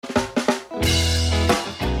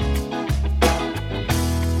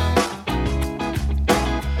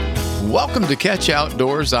Welcome to Catch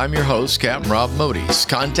Outdoors. I'm your host, Capt. Rob Modis.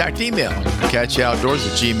 Contact email,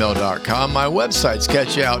 catchoutdoors@gmail.com. My website's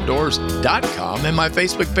catchoutdoors.com, and my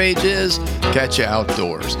Facebook page is Catch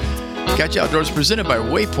Outdoors. Catch Outdoors presented by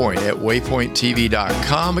Waypoint at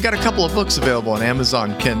waypointtv.com. I got a couple of books available on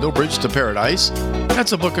Amazon Kindle. Bridge to Paradise,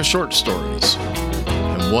 that's a book of short stories.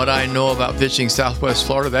 And what I know about fishing Southwest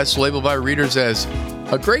Florida, that's labeled by readers as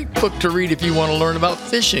a great book to read if you want to learn about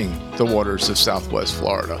fishing the waters of Southwest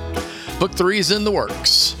Florida. Book 3 is in the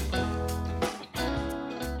works.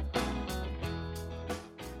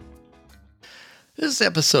 This is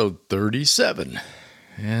episode 37,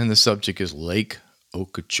 and the subject is Lake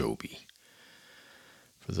Okeechobee.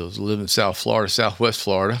 For those who live in South Florida, Southwest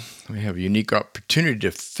Florida, we have a unique opportunity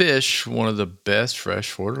to fish one of the best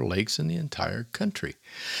freshwater lakes in the entire country.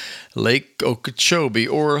 Lake Okeechobee,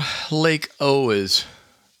 or Lake O as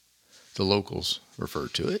the locals refer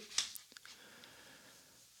to it.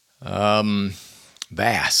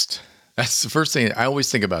 Vast. That's the first thing. I always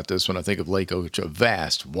think about this when I think of Lake Okeechobee.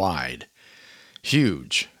 Vast, wide,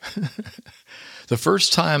 huge. The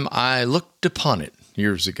first time I looked upon it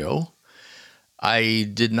years ago, I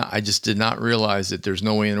just did not realize that there's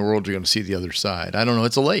no way in the world you're going to see the other side. I don't know.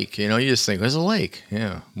 It's a lake. You just think, it's a lake.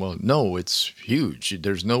 Yeah. Well, no, it's huge.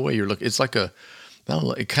 There's no way you're looking. It's like it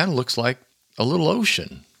kind of looks like a little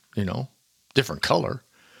ocean, different color.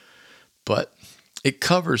 But it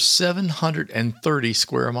covers 730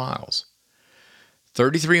 square miles,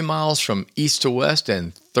 33 miles from east to west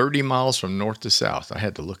and 30 miles from north to south. I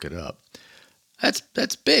had to look it up.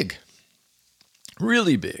 That's big,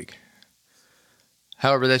 really big.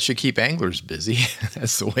 However, that should keep anglers busy.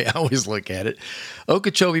 That's the way I always look at it.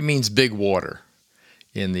 Okeechobee means big water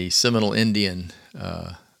in the Seminole Indian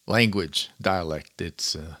language dialect.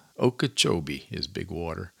 It's Okeechobee is big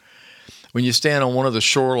water. When you stand on one of the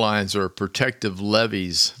shorelines or protective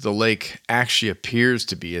levees, the lake actually appears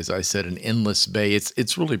to be, as I said, an endless bay.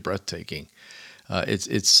 It's really breathtaking.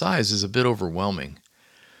 Its size is a bit overwhelming.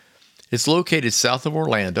 It's located south of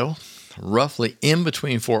Orlando, roughly in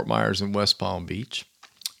between Fort Myers and West Palm Beach,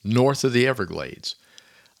 north of the Everglades.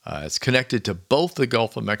 It's connected to both the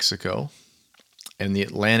Gulf of Mexico and the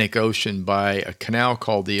Atlantic Ocean by a canal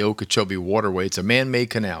called the Okeechobee Waterway. It's a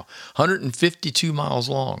man-made canal, 152 miles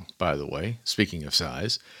long, by the way, speaking of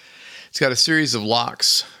size. It's got a series of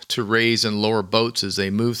locks to raise and lower boats as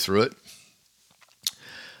they move through it.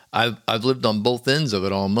 I've lived on both ends of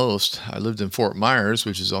it almost. I lived in Fort Myers,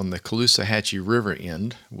 which is on the Caloosahatchee River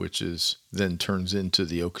end, which then turns into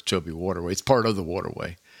the Okeechobee Waterway. It's part of the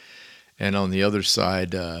waterway. And on the other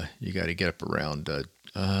side, you got to get up around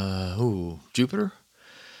Jupiter?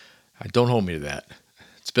 Don't hold me to that.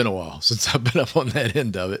 It's been a while since I've been up on that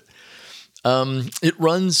end of it. It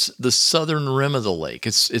runs the southern rim of the lake.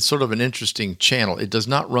 It's sort of an interesting channel. It does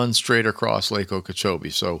not run straight across Lake Okeechobee.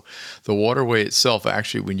 So the waterway itself,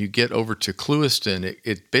 actually, when you get over to Clewiston,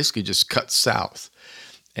 it basically just cuts south.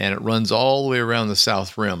 And it runs all the way around the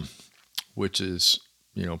south rim, which is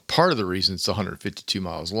part of the reason it's 152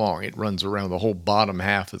 miles long. It runs around the whole bottom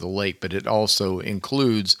half of the lake, but it also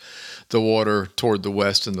includes the water toward the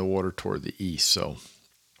west and the water toward the east. So,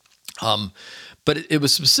 but it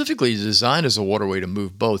was specifically designed as a waterway to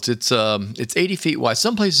move boats. It's 80 feet wide.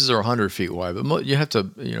 Some places are 100 feet wide, but you have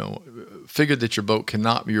to figure that your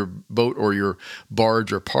boat or your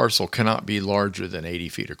barge or parcel cannot be larger than 80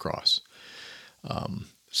 feet across. And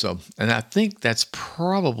I think that's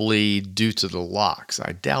probably due to the locks.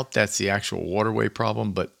 I doubt that's the actual waterway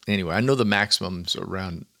problem, but anyway, I know the maximum's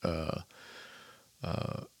around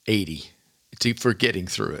 80 for getting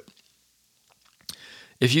through it.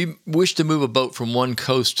 If you wish to move a boat from one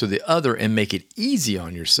coast to the other and make it easy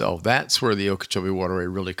on yourself, that's where the Okeechobee Waterway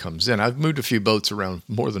really comes in. I've moved a few boats around,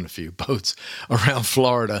 more than a few boats around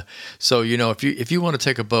Florida. So, if you want to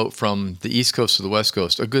take a boat from the East Coast to the West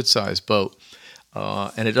Coast, a good-sized boat,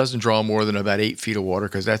 and it doesn't draw more than about 8 feet of water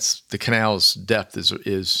because that's the canal's depth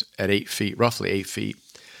is at 8 feet, roughly 8 feet.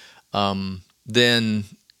 Then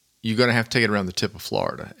you're going to have to take it around the tip of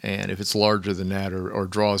Florida. And if it's larger than that or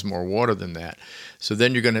draws more water than that, so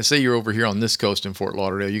then you're going to say you're over here on this coast in Fort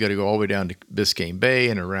Lauderdale, you got to go all the way down to Biscayne Bay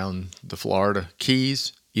and around the Florida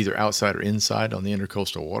Keys, either outside or inside on the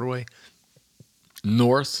Intercoastal Waterway.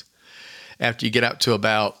 North, after you get out to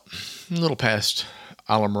about a little past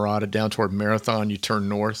Alamorada down toward Marathon, you turn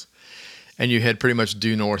north and you head pretty much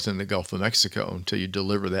due north in the Gulf of Mexico until you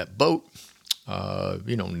deliver that boat.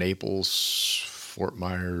 Naples, Fort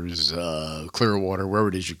Myers, Clearwater, wherever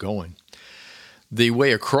it is you're going. The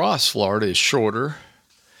way across Florida is shorter,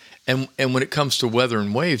 and when it comes to weather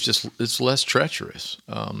and waves, it's less treacherous.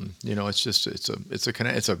 It's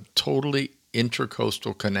a totally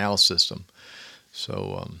Intracoastal Canal System.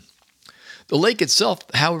 So the lake itself,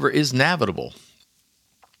 however, is navigable,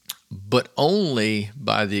 but only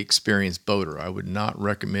by the experienced boater. I would not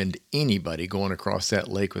recommend anybody going across that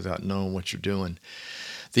lake without knowing what you're doing.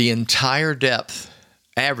 The entire depth,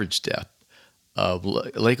 average depth of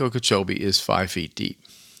Lake Okeechobee is 5 feet deep.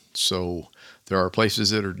 So there are places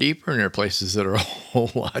that are deeper and there are places that are a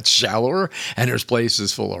whole lot shallower, and there's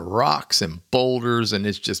places full of rocks and boulders, and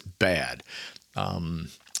it's just bad.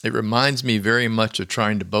 It reminds me very much of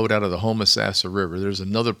trying to boat out of the Homosassa River. There's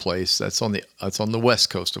another place that's on the west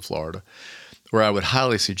coast of Florida where I would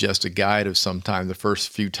highly suggest a guide of some time the first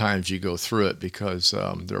few times you go through it, because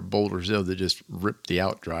there are boulders there that just rip the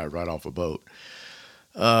outdrive right off a boat,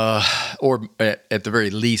 or at the very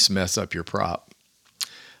least mess up your prop.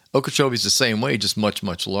 Okeechobee's the same way, just much,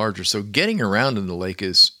 much larger. So getting around in the lake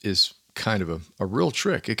is kind of a real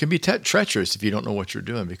trick. It can be treacherous if you don't know what you're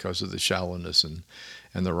doing because of the shallowness and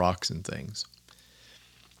the rocks and things.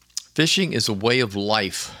 Fishing is a way of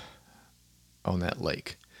life on that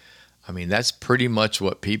lake. I mean, that's pretty much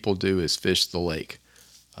what people do, is fish the lake.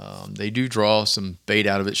 They do draw some bait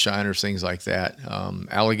out of it, shiners, things like that.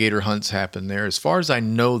 Alligator hunts happen there. As far as I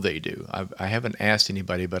know, they do. I haven't asked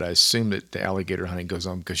anybody, but I assume that the alligator hunting goes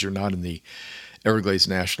on because you're not in the Everglades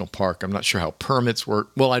National Park. I'm not sure how permits work.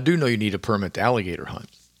 Well, I do know you need a permit to alligator hunt,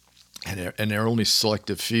 and there are only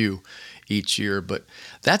selective few each year, but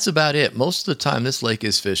that's about it. Most of the time, this lake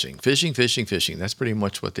is fishing. That's pretty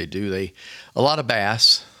much what they do. A lot of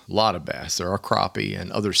bass. There are crappie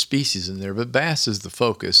and other species in there, but bass is the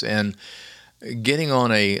focus. And getting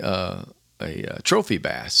on a trophy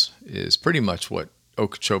bass is pretty much what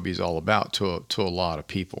Okeechobee is all about to a lot of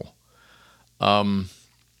people.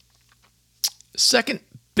 Second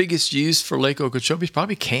biggest use for Lake Okeechobee is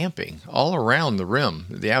probably camping all around the rim,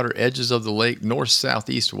 the outer edges of the lake, north, south,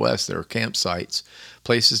 east, west. There are campsites,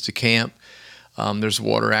 places to camp. There's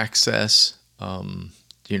water access.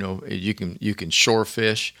 You can shore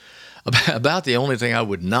fish. About the only thing I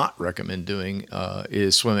would not recommend doing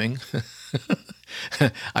is swimming.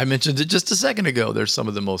 I mentioned it just a second ago. There's some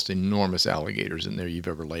of the most enormous alligators in there you've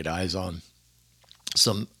ever laid eyes on.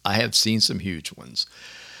 I have seen some huge ones.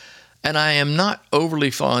 And I am not overly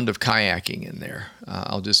fond of kayaking in there.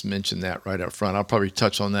 I'll just mention that right up front. I'll probably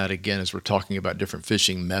touch on that again as we're talking about different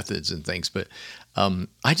fishing methods and things. But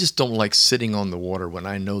I just don't like sitting on the water when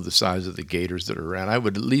I know the size of the gators that are around. I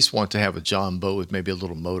would at least want to have a John boat with maybe a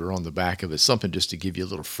little motor on the back of it, something just to give you a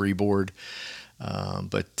little freeboard.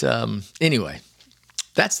 But anyway,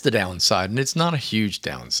 that's the downside. And it's not a huge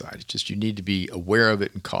downside. It's just you need to be aware of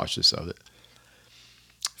it and cautious of it.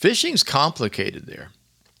 Fishing's complicated there.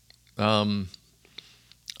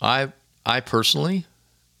 I personally,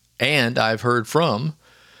 and I've heard from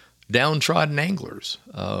downtrodden anglers,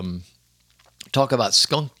 talk about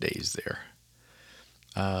skunk days there.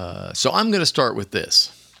 So I'm going to start with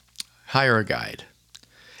this. Hire a guide.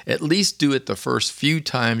 At least do it the first few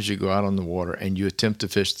times you go out on the water and you attempt to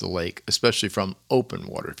fish the lake, especially from open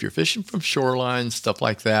water. If you're fishing from shoreline, stuff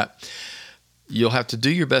like that, you'll have to do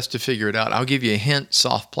your best to figure it out. I'll give you a hint.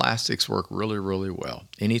 Soft plastics work really, really well.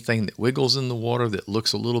 Anything that wiggles in the water that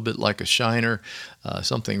looks a little bit like a shiner,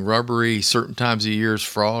 something rubbery, certain times of years,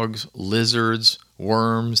 frogs, lizards,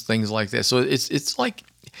 worms, things like that. So it's like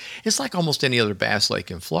almost any other bass lake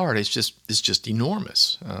in Florida. It's just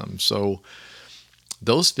enormous. So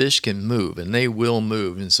those fish can move, and they will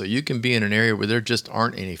move. And so you can be in an area where there just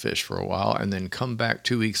aren't any fish for a while and then come back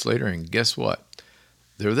 2 weeks later and guess what?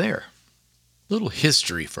 They're there. Little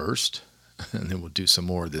history first, and then we'll do some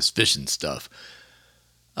more of this fishing stuff.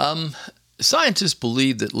 Scientists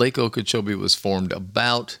believe that Lake Okeechobee was formed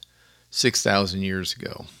about 6,000 years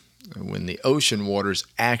ago, when the ocean waters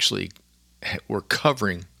actually were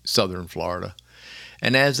covering southern Florida.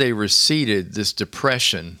 And as they receded, this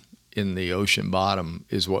depression in the ocean bottom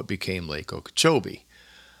is what became Lake Okeechobee.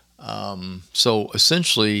 So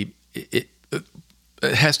essentially, it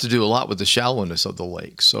has to do a lot with the shallowness of the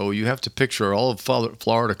lake. So you have to picture all of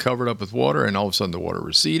Florida covered up with water, and all of a sudden the water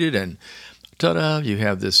receded, and ta-da, you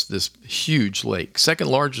have this huge lake, second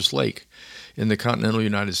largest lake in the continental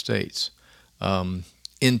United States.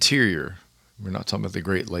 Interior, we're not talking about the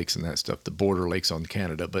Great Lakes and that stuff, the border lakes on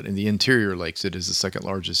Canada, but in the interior lakes, it is the second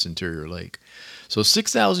largest interior lake. So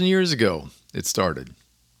 6,000 years ago, it started.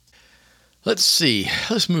 Let's see,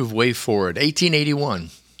 let's move way forward. 1881.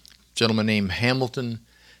 Gentleman named Hamilton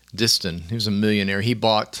Diston. He was a millionaire. He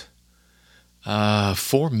bought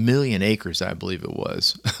 4 million acres, I believe it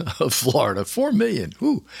was, of Florida. 4 million,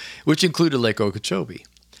 which included Lake Okeechobee.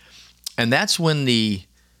 And that's when the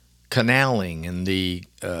canaling and the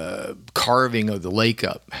carving of the lake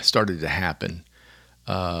up started to happen,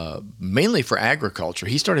 mainly for agriculture.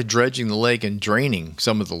 He started dredging the lake and draining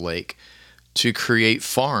some of the lake to create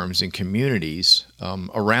farms and communities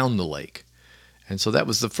around the lake. And so that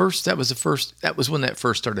was when that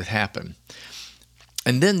first started happening.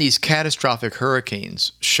 And then these catastrophic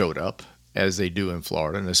hurricanes showed up, as they do in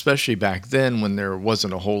Florida, and especially back then when there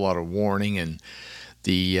wasn't a whole lot of warning and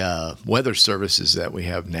the weather services that we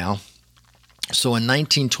have now. So in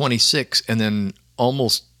 1926, and then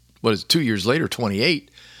almost, 2 years later,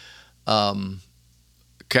 28,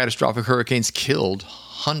 catastrophic hurricanes killed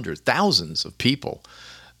thousands of people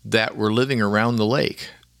that were living around the lake.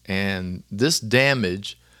 And this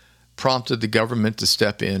damage prompted the government to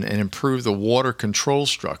step in and improve the water control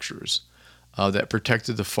structures that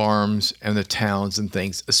protected the farms and the towns and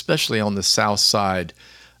things, especially on the south side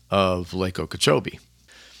of Lake Okeechobee.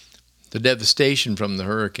 The devastation from the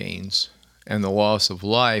hurricanes and the loss of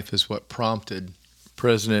life is what prompted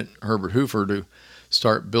President Herbert Hoover to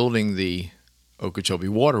start building the Okeechobee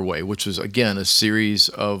Waterway, which was, again, a series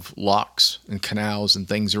of locks and canals and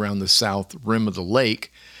things around the south rim of the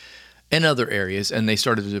lake and other areas. And they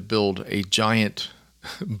started to build a giant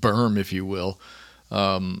berm, if you will,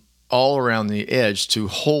 all around the edge to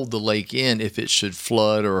hold the lake in if it should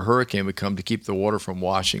flood or a hurricane would come, to keep the water from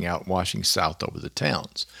washing out, washing south over the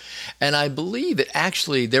towns. And I believe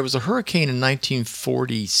there was a hurricane in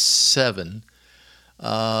 1947.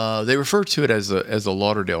 They refer to it as a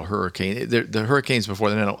Lauderdale hurricane. The hurricanes before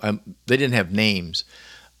then, they didn't have names.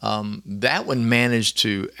 That one managed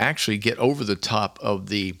to actually get over the top of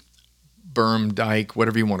the berm, dike,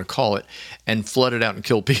 whatever you want to call it, and flood it out and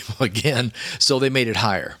kill people again. So they made it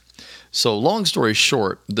higher. So long story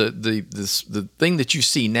short, the thing that you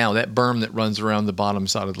see now, that berm that runs around the bottom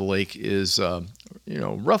side of the lake, is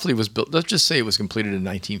roughly was built. Let's just say it was completed in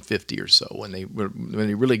 1950 or so when they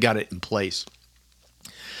really got it in place.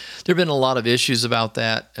 There have been a lot of issues about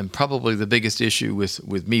that, and probably the biggest issue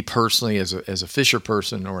with me personally as a fisher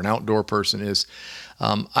person or an outdoor person is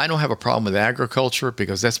I don't have a problem with agriculture,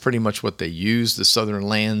 because that's pretty much what they use the southern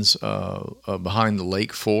lands behind the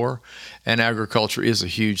lake for, and agriculture is a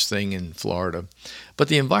huge thing in Florida. But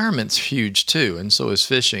the environment's huge too, and so is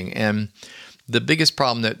fishing. And the biggest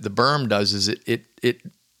problem that the berm does is it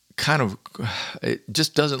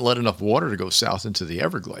just doesn't let enough water to go south into the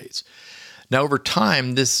Everglades. Now, over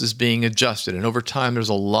time, this is being adjusted, and over time, there's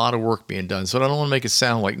a lot of work being done. So I don't want to make it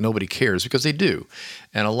sound like nobody cares, because they do.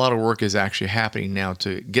 And a lot of work is actually happening now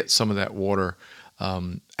to get some of that water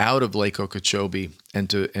out of Lake Okeechobee and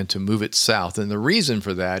to move it south. And the reason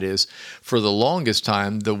for that is, for the longest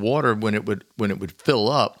time, the water, when it would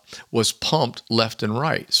fill up, was pumped left and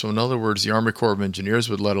right. So in other words, the Army Corps of Engineers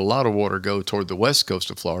would let a lot of water go toward the west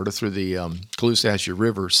coast of Florida through the Caloosahatchee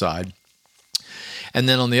River side. And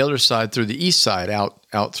then on the other side, through the east side,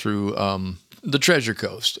 out through the Treasure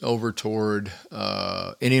Coast, over toward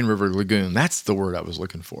Indian River Lagoon. That's the word I was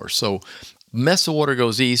looking for. So mess of water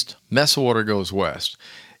goes east, mess of water goes west.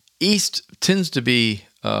 East tends to be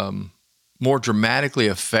more dramatically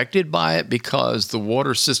affected by it, because the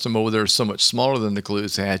water system over there is so much smaller than the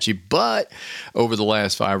Caloosahatchee. But over the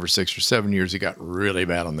last 5 or 6 or 7 years, it got really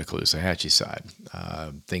bad on the Caloosahatchee side.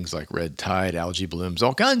 Things like red tide, algae blooms,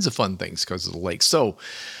 all kinds of fun things because of the lake. So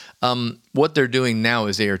what they're doing now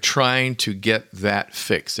is they are trying to get that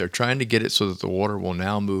fixed. They're trying to get it so that the water will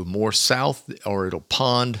now move more south, or it'll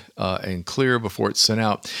pond and clear before it's sent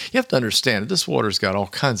out. You have to understand that this water's got all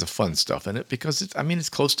kinds of fun stuff in it, because it's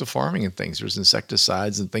close to farming and things. There's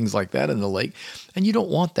insecticides and things like that in the lake, and you don't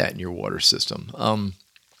want that in your water system.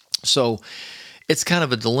 So it's kind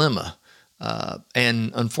of a dilemma.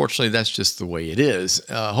 And unfortunately, that's just the way it is.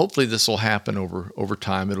 Hopefully, this will happen over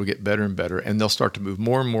time. It'll get better and better, and they'll start to move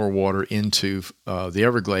more and more water into the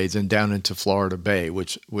Everglades and down into Florida Bay,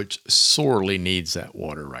 which sorely needs that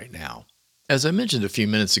water right now. As I mentioned a few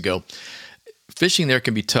minutes ago, fishing there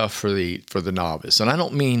can be tough for the novice, and I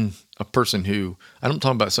don't mean a person I'm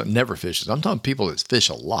talking about someone never fishes. I'm talking people that fish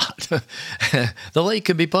a lot. The lake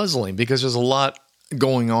can be puzzling because there's a lot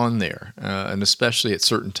going on there, and especially at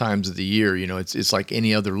certain times of the year. It's like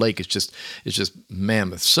any other lake. It's just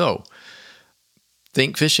mammoth. So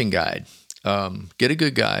think fishing guide. Get a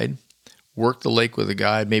good guide. Work the lake with a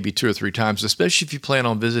guide maybe 2 or 3 times, especially if you plan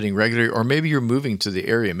on visiting regularly, or maybe you're moving to the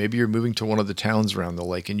area. Maybe you're moving to one of the towns around the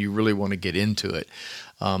lake and you really want to get into it.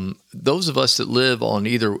 Those of us that live on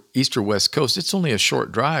either east or west coast, it's only a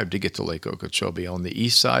short drive to get to Lake Okeechobee. On the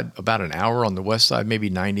east side, about an hour. On the west side, maybe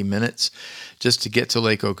 90 minutes just to get to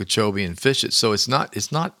Lake Okeechobee and fish it. So it's not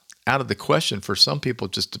out of the question for some people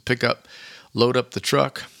just to load up the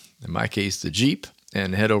truck, in my case, the Jeep,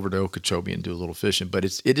 and head over to Okeechobee and do a little fishing. But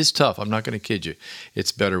it is tough. I'm not going to kid you.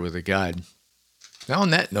 It's better with a guide. Now,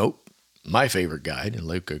 on that note, my favorite guide in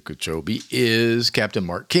Lake Okeechobee is Captain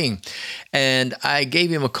Mark King. And I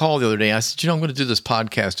gave him a call the other day. I said, I'm going to do this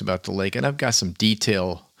podcast about the lake, and I've got some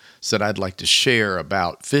details that I'd like to share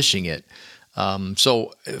about fishing it.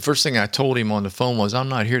 So first thing I told him on the phone was, I'm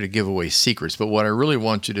not here to give away secrets, but what I really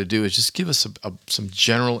want you to do is just give us some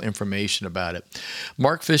general information about it.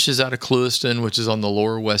 Mark fishes out of Clewiston, which is on the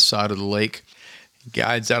lower west side of the lake.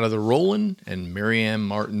 Guides out of the Roland and Marianne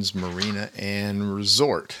Martin's Marina and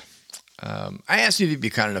Resort. I asked him if he'd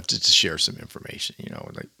be kind enough to share some information.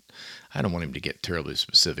 Like, I don't want him to get terribly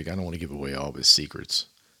specific. I don't want to give away all of his secrets.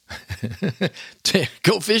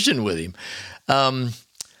 Go fishing with him.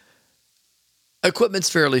 Equipment's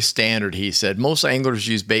fairly standard, he said. Most anglers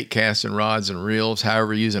use bait casts and rods and reels.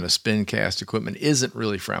 However, using a spin cast equipment isn't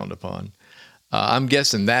really frowned upon. I'm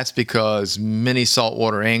guessing that's because many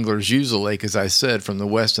saltwater anglers use the lake, as I said, from the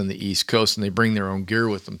west and the east coast, and they bring their own gear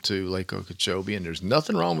with them to Lake Okeechobee, and there's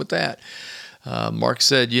nothing wrong with that. Mark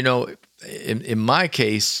said, in my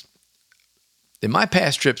case, in my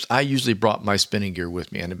past trips, I usually brought my spinning gear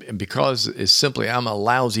with me, and because it's simply I'm a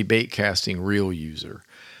lousy bait casting reel user.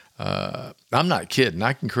 I'm not kidding.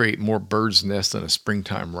 I can create more bird's nests than a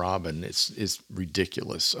springtime robin. It's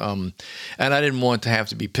ridiculous. And I didn't want to have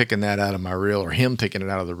to be picking that out of my reel or him picking it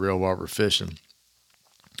out of the reel while we're fishing.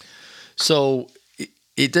 So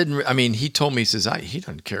it didn't, he told me, he says, he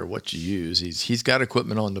doesn't care what you use. He's got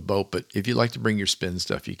equipment on the boat, but if you'd like to bring your spin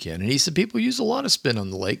stuff, you can. And he said, people use a lot of spin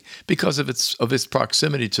on the lake because of its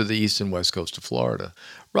proximity to the east and west coast of Florida.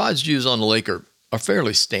 Rods used on the lake are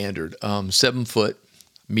fairly standard, 7 foot,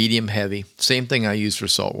 medium heavy, same thing I use for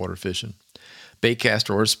saltwater fishing. Bait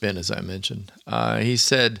caster or spin, as I mentioned. He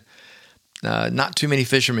said not too many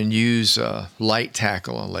fishermen use light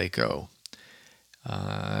tackle on Lake O.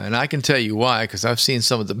 And I can tell you why, because I've seen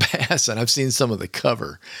some of the bass and I've seen some of the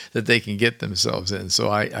cover that they can get themselves in. So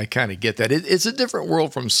I kind of get that. It's a different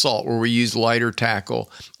world from salt, where we use lighter tackle,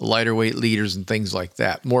 lighter weight leaders and things like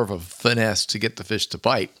that. More of a finesse to get the fish to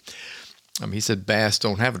bite. He said bass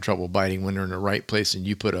don't have trouble biting when they're in the right place and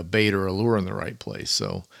you put a bait or a lure in the right place.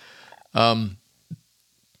 So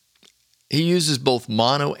he uses both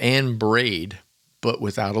mono and braid, but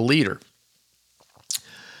without a leader.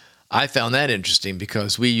 I found that interesting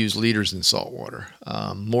because we use leaders in saltwater,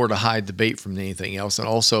 more to hide the bait from anything else. And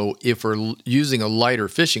also, if we're using a lighter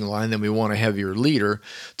fishing line, then we want a heavier leader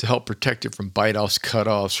to help protect it from bite-offs,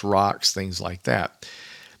 cut-offs, rocks, things like that.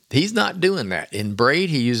 He's not doing that. In braid,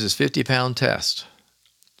 he uses 50-pound test.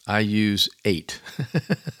 I use 8.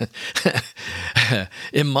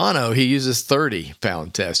 In mono, he uses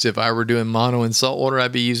 30-pound test. If I were doing mono in saltwater,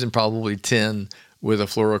 I'd be using probably 10 with a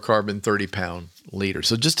fluorocarbon 30-pound leader.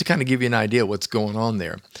 So just to kind of give you an idea of what's going on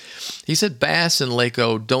there. He said bass in Lake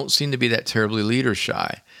O don't seem to be that terribly leader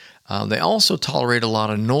shy. They also tolerate a lot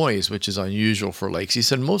of noise, which is unusual for lakes. He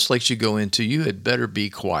said most lakes you go into, you had better be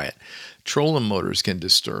quiet. Trolling motors can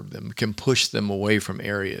disturb them, can push them away from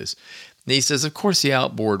areas. And he says, of course, the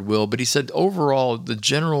outboard will, but he said overall, the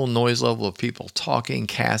general noise level of people talking,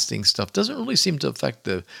 casting stuff doesn't really seem to affect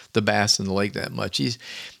the bass in the lake that much.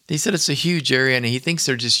 He said it's a huge area, and he thinks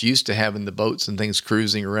they're just used to having the boats and things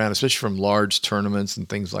cruising around, especially from large tournaments and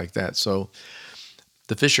things like that. So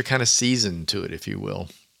the fish are kind of seasoned to it, if you will.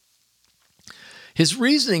 His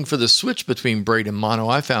reasoning for the switch between braid and mono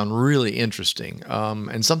I found really interesting,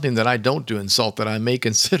 and something that I don't do in salt that I may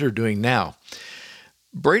consider doing now.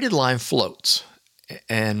 Braided line floats,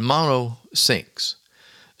 and mono sinks.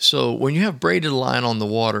 So when you have braided line on the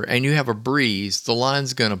water and you have a breeze, the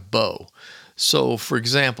line's going to bow. So, for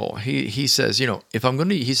example, he says, if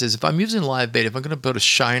I'm using live bait, if I'm going to put a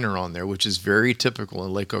shiner on there, which is very typical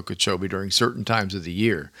in Lake Okeechobee during certain times of the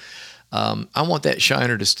year, I want that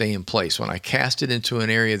shiner to stay in place. When I cast it into an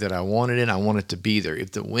area that I want it in, I want it to be there.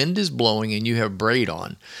 If the wind is blowing and you have braid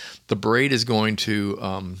on, the braid is going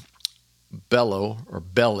to bellow or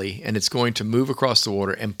belly, and it's going to move across the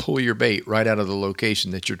water and pull your bait right out of the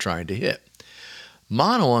location that you're trying to hit.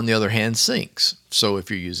 Mono, on the other hand, sinks. So if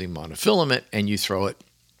you're using monofilament and you throw it,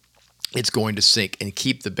 it's going to sink and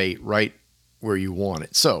keep the bait right where you want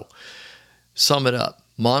it. So, sum it up.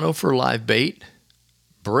 Mono for live bait,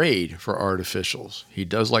 braid for artificials. He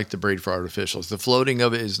does like the braid for artificials. The floating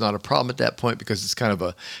of it is not a problem at that point because it's kind of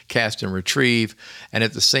a cast and retrieve. And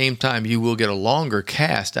at the same time, you will get a longer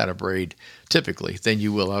cast out of braid typically than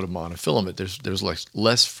you will out of monofilament. There's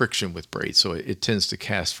less friction with braid, so it tends to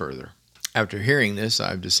cast further. After hearing this,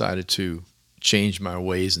 I've decided to change my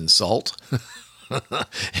ways in salt.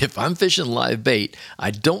 If I'm fishing live bait,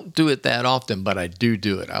 I don't do it that often, but I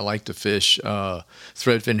do it. I like to fish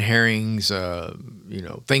threadfin herrings,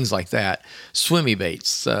 things like that. Swimmy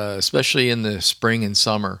baits, especially in the spring and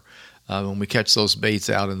summer when we catch those baits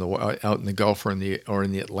out in the Gulf or in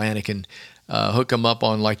the Atlantic, and hook them up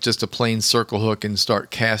on like just a plain circle hook and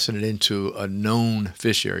start casting it into a known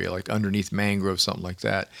fish area, like underneath mangrove, something like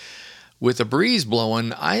that. With a breeze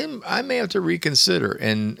blowing, I may have to reconsider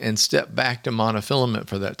and step back to monofilament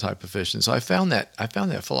for that type of fishing. So I found that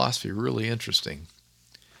philosophy really interesting.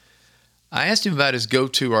 I asked him about his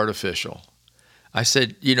go-to artificial. I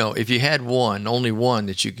said, if you had only one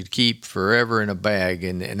that you could keep forever in a bag,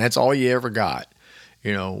 and that's all you ever got,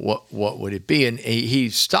 what would it be? And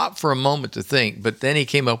he stopped for a moment to think, but then he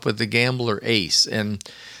came up with the Gambler Ace, and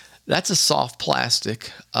that's a soft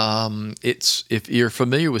plastic. It's, if you're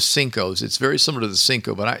familiar with Senkos, it's very similar to the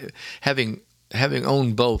Senko, but having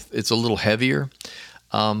owned both, it's a little heavier,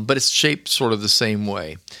 but it's shaped sort of the same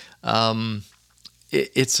way.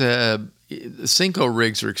 Senko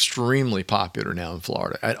rigs are extremely popular now in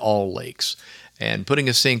Florida at all lakes. And putting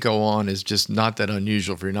a Senko on is just not that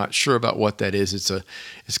unusual. If you're not sure about what that is,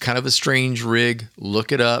 it's kind of a strange rig.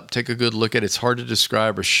 Look it up, take a good look at it. It's hard to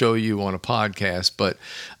describe or show you on a podcast, but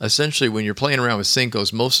essentially when you're playing around with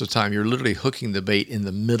Senkos, most of the time you're literally hooking the bait in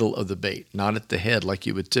the middle of the bait, not at the head like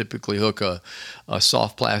you would typically hook a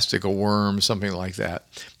soft plastic, a worm, something like that.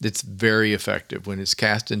 It's very effective when it's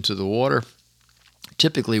cast into the water,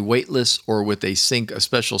 typically weightless or with a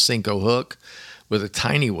special Senko hook with a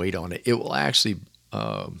tiny weight on it. It will actually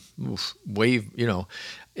wave,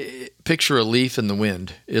 picture a leaf in the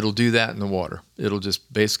wind. It'll do that in the water. It'll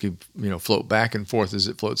just basically, float back and forth as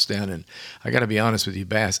it floats down. And I got to be honest with you,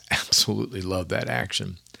 bass absolutely love that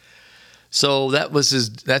action. So that's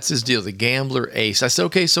his deal, the Gambler Ace. I said,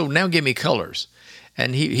 okay, so now give me colors.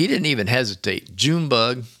 And he didn't even hesitate. June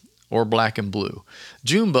bug or black and blue.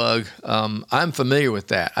 June bug, I'm familiar with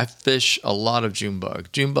that. I fish a lot of June bug.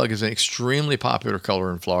 June bug is an extremely popular color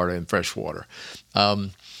in Florida in freshwater,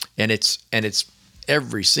 and it's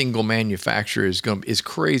every single manufacturer is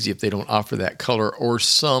crazy if they don't offer that color or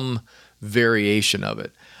some variation of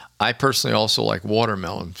it. I personally also like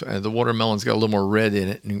watermelon. The watermelon's got a little more red in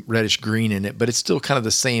it and reddish green in it, but it's still kind of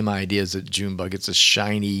the same idea as a June bug. It's a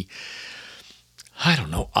shiny,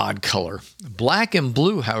 odd color. Black and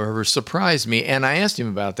blue, however, surprised me, and I asked him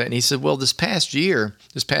about that, and he said, well, this past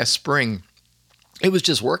spring, it was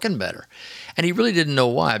just working better. And he really didn't know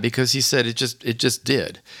why, because he said it just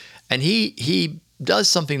did. And he does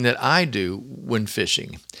something that I do when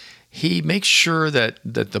fishing. He makes sure that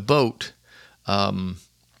the boat,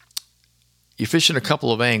 you're fishing a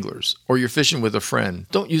couple of anglers or you're fishing with a friend,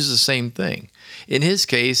 don't use the same thing. In his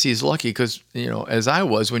case, he's lucky because, as I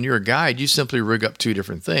was, when you're a guide, you simply rig up two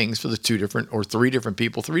different things for the two different or three different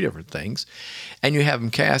people, three different things, and you have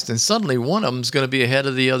them cast, and suddenly one of them is going to be ahead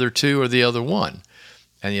of the other two or the other one.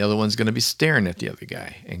 And the other one's going to be staring at the other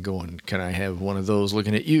guy and going, can I have one of those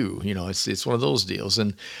looking at you? It's one of those deals.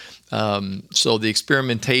 And so the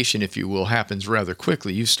experimentation, if you will, happens rather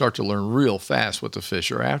quickly. You start to learn real fast what the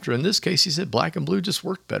fish are after. In this case, he said black and blue just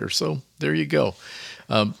worked better. So there you go.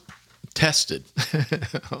 Tested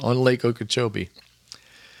on Lake Okeechobee.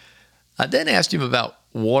 I then asked him about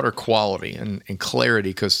water quality and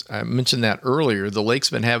clarity, because I mentioned that earlier. The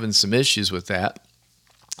lake's been having some issues with that.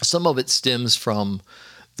 Some of it stems from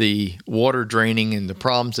the water draining and the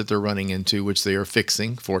problems that they're running into, which they are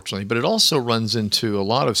fixing, fortunately. But it also runs into a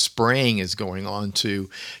lot of spraying is going on to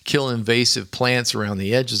kill invasive plants around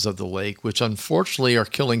the edges of the lake, which unfortunately are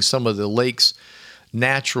killing some of the lake's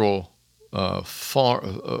natural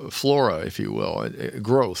flora, if you will,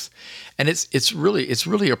 growth. And it's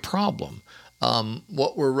really a problem.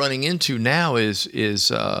 What we're running into now is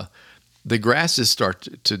the grasses start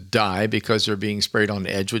to die because they're being sprayed on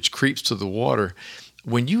the edge, which creeps to the water.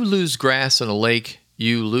 When you lose grass in a lake,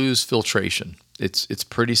 you lose filtration. It's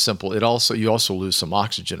pretty simple. You also lose some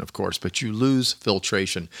oxygen, of course, but you lose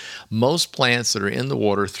filtration. Most plants that are in the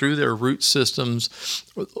water, through their root systems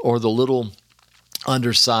or the little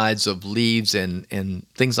undersides of leaves and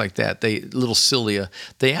things like that, little cilia,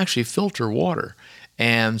 they actually filter water.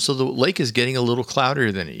 And so the lake is getting a little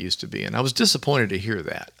cloudier than it used to be. And I was disappointed to hear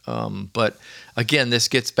that. But again, this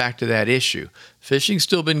gets back to that issue. Fishing's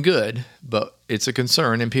still been good, but it's a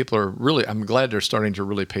concern. And people I'm glad they're starting to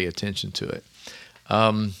really pay attention to it.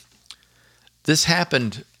 This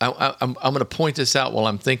happened, I'm going to point this out while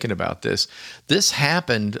I'm thinking about this. This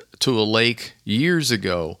happened to a lake years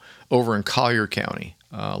ago over in Collier County,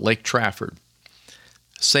 Lake Trafford.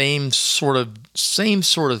 Same sort of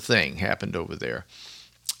thing happened over there.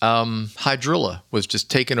 hydrilla was just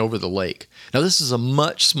taking over the lake. Now, this is a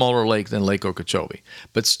much smaller lake than Lake Okeechobee,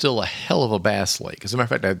 but still a hell of a bass lake. As a matter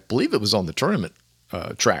of fact, I believe it was on the tournament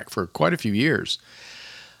track for quite a few years.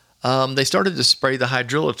 They started to spray the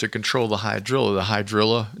hydrilla to control the hydrilla. The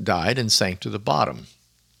hydrilla died and sank to the bottom.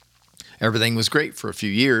 Everything was great for a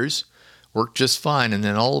few years, worked just fine, and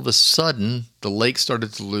then all of a sudden, the lake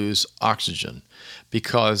started to lose oxygen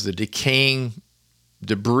because the decaying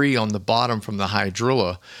debris on the bottom from the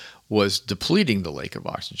hydrilla was depleting the lake of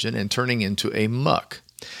oxygen and turning into a muck.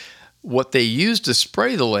 What they used to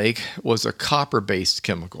spray the lake was a copper-based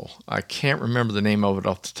chemical. I can't remember the name of it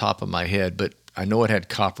off the top of my head, but I know it had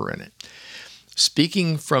copper in it.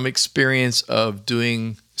 Speaking from experience of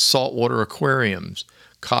doing saltwater aquariums,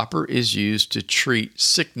 copper is used to treat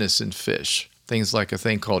sickness in fish, things like a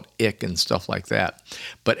thing called ick and stuff like that.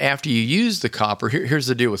 But after you use the copper, here's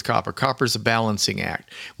the deal with copper. Copper is a balancing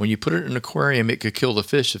act. When you put it in an aquarium, it could kill the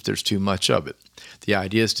fish if there's too much of it. The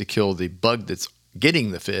idea is to kill the bug that's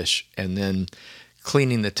getting the fish and then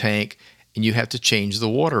cleaning the tank, and you have to change the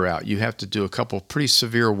water out. You have to do a couple pretty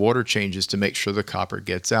severe water changes to make sure the copper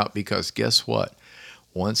gets out, because guess what?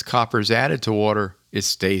 Once copper is added to water, it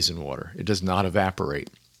stays in water. It does not evaporate.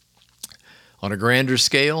 On a grander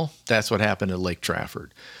scale, that's what happened at Lake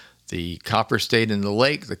Trafford. The copper stayed in the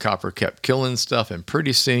lake, the copper kept killing stuff, and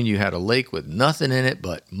pretty soon you had a lake with nothing in it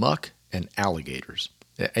but muck and alligators.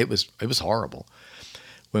 It was horrible.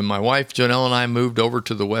 When my wife, Janelle, and I moved over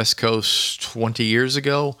to the West Coast 20 years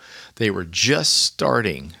ago, they were just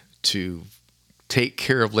starting to take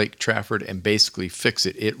care of Lake Trafford and basically fix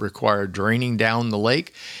it. It required draining down the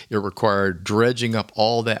lake. It required dredging up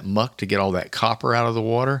all that muck to get all that copper out of the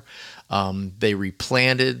water. They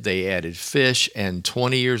replanted, they added fish, and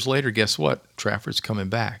 20 years later, guess what? Trafford's coming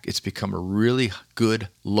back. It's become a really good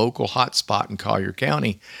local hotspot in Collier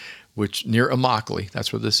County, which near Immokalee,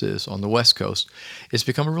 that's where this is, on the West Coast. It's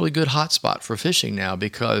become a really good hotspot for fishing now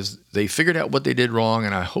because they figured out what they did wrong,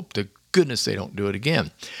 and I hope to goodness they don't do it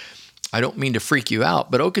again. I don't mean to freak you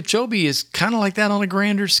out, but Okeechobee is kind of like that on a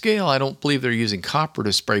grander scale. I don't believe they're using copper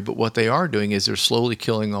to spray, but what they are doing is they're slowly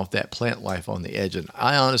killing off that plant life on the edge. And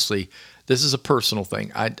I honestly, this is a personal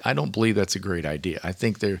thing. I don't believe that's a great idea. I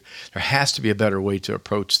think there has to be a better way to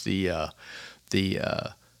approach the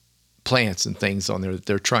plants and things on there that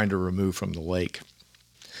they're trying to remove from the lake.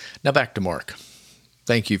 Now back to Mark.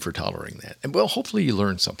 Thank you for tolerating that. And well, hopefully you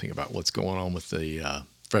learned something about what's going on with the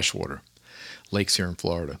freshwater lakes here in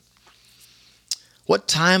Florida. What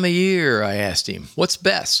time of year? I asked him. What's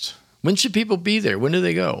best? When should people be there? When do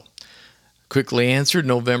they go? Quickly answered,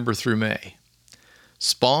 November through May.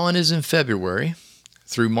 Spawn is in February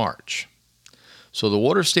through March. So the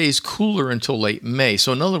water stays cooler until late May.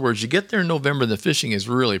 So in other words, you get there in November, the fishing is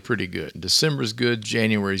really pretty good. December is good,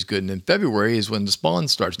 January is good, and then February is when the spawn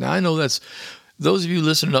starts. Now, I know that's, those of you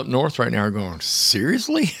listening up north right now are going,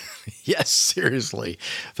 seriously? Yes, seriously.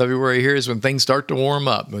 February here is when things start to warm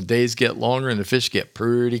up. When days get longer and the fish get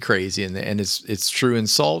pretty crazy. And it's true in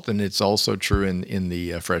salt, and it's also true in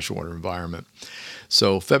the freshwater environment.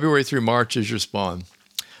 So February through March is your spawn.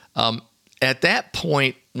 At that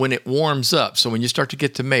point, when it warms up, so when you start to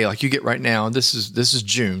get to May, like you get right now, and this is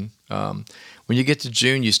June. When you get to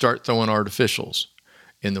June, you start throwing artificials.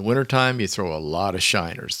 In the wintertime, you throw a lot of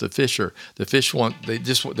shiners. The fish want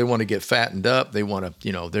to get fattened up. They want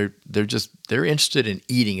to, they're interested in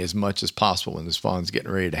eating as much as possible when the spawn's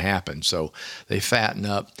getting ready to happen. So they fatten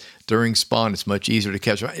up. During spawn, it's much easier to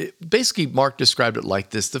catch. Basically, Mark described it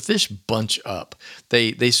like this: the fish bunch up.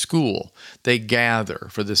 They school. They gather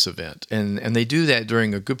for this event, and they do that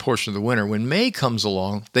during a good portion of the winter. When May comes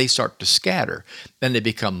along, they start to scatter, and they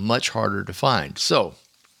become much harder to find. So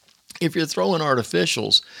if you're throwing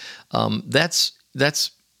artificials, that's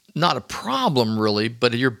not a problem really,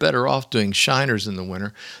 but you're better off doing shiners in the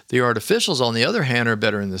winter. The artificials, on the other hand, are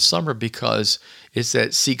better in the summer because it's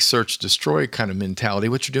that seek, search, destroy kind of mentality.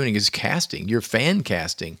 What you're doing is casting. You're fan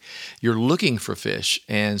casting. You're looking for fish,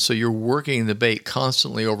 and so you're working the bait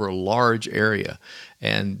constantly over a large area,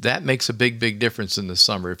 and that makes a big, big difference in the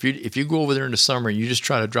summer. If you go over there in the summer and you just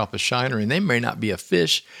try to drop a shiner, and they may not be a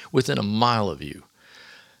fish within a mile of you,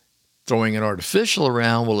 throwing an artificial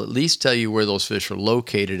around will at least tell you where those fish are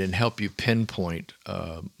located and help you pinpoint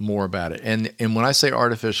more about it. And when I say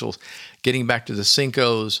artificials, getting back to the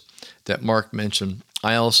Cincos that Mark mentioned,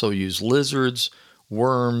 I also use lizards,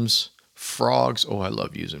 worms, frogs. Oh, I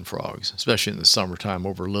love using frogs, especially in the summertime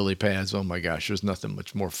over lily pads. Oh my gosh, there's nothing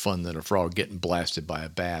much more fun than a frog getting blasted by a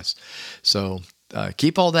bass. So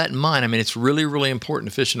keep all that in mind. I mean, it's really, really important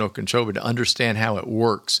to fish in Okeechobee to understand how it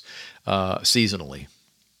works seasonally.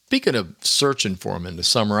 Speaking of searching for them in the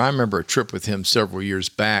summer, I remember a trip with him several years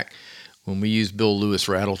back when we used Bill Lewis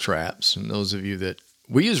rattle traps. And those of you that,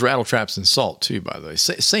 we use rattle traps in salt too, by the way.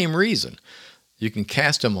 Same reason. You can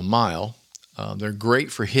cast them a mile. They're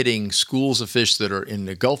great for hitting schools of fish that are in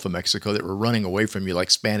the Gulf of Mexico that were running away from you,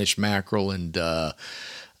 like Spanish mackerel and,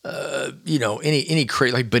 any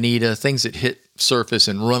crate like bonita, things that hit surface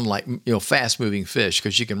and run like, fast moving fish,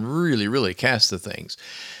 because you can really, really cast the things.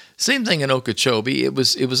 Same thing in Okeechobee. It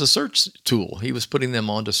was a search tool. He was putting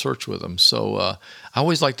them on to search with them. So I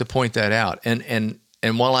always like to point that out. And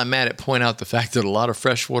while I'm at it, point out the fact that a lot of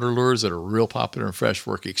freshwater lures that are real popular in fresh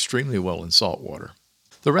work extremely well in saltwater.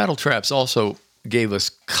 The rattle traps also gave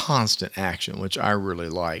us constant action, which I really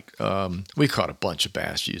like. We caught a bunch of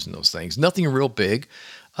bass using those things. Nothing real big.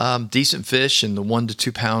 Decent fish in the 1 to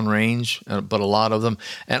 2 pound range, but a lot of them.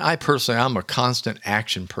 And I personally, I'm a constant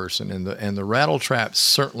action person, and the rattle traps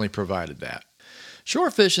certainly provided that. Shore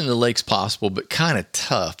fish in the lake's possible, but kind of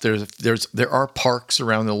tough. There are parks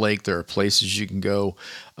around the lake. There are places you can go.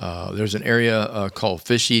 There's an area called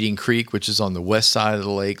Fish Eating Creek, which is on the west side of the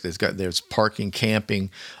lake. There's parking, camping,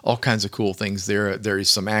 all kinds of cool things there. There is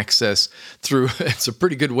some access through. It's a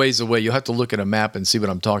pretty good ways away. You'll have to look at a map and see what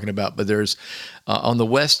I'm talking about. But there's on the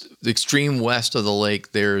west, the extreme west of the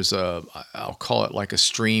lake, there's I'll call it like a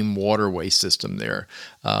stream waterway system there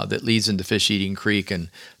that leads into Fish Eating Creek, and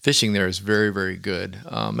fishing there is very, very good.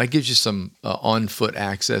 That gives you some on-foot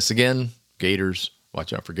access. Again, gators.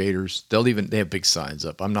 Watch out for gators. They have big signs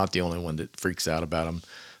up. I'm not the only one that freaks out about them.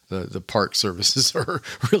 The park services are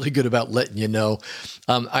really good about letting you know.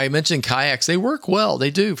 I mentioned kayaks. They work well.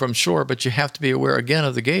 They do from shore, but you have to be aware, again,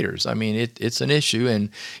 of the gators. I mean, it's an issue,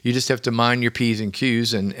 and you just have to mind your P's and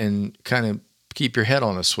Q's and kind of keep your head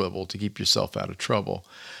on a swivel to keep yourself out of trouble.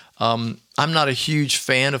 I'm not a huge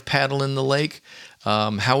fan of paddling the lake.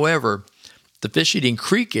 However, the Fish Eating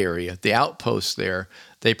Creek area, the outpost there,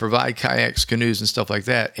 they provide kayaks, canoes, and stuff like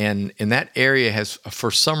that. And that area has,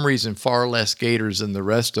 for some reason, far less gators than the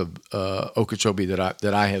rest of Okeechobee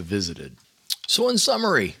that I have visited. So in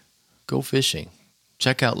summary, go fishing.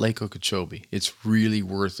 Check out Lake Okeechobee. It's really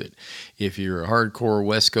worth it. If you're a hardcore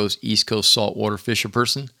West Coast, East Coast saltwater fisher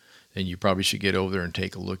person, then you probably should get over there and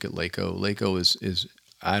take a look at Lake O. Lake O is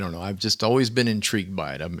I don't know, I've just always been intrigued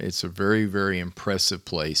by it. It's a very, very impressive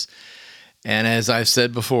place. And as I've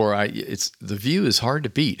said before, the view is hard to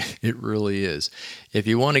beat. It really is. If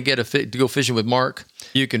you want to to go fishing with Mark,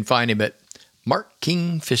 you can find him at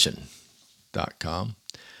markkingfishing.com.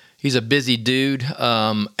 He's a busy dude.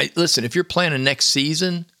 Listen, if you're planning next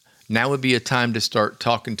season, now would be a time to start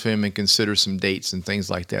talking to him and consider some dates and things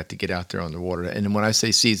like that to get out there on the water. And when I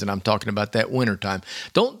say season, I'm talking about that winter time.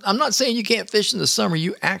 I'm not saying you can't fish in the summer.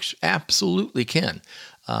 You absolutely can.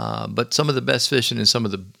 But some of the best fishing and some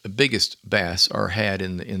of the biggest bass are had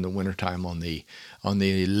in the wintertime on the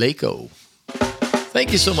Lake O.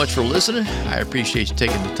 Thank you so much for listening. I appreciate you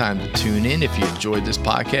taking the time to tune in. If you enjoyed this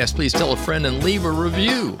podcast, please tell a friend and leave a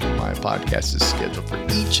review. My podcast is scheduled for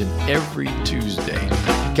each and every Tuesday.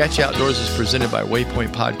 Catch You Outdoors is presented by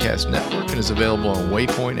Waypoint Podcast Network and is available on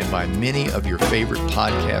Waypoint and by many of your favorite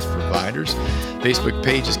podcast providers. Facebook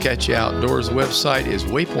page is Catch You Outdoors. Website is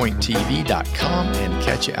waypointtv.com and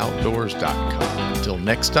catchyoutdoors.com. Until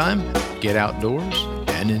next time, get outdoors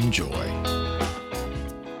and enjoy.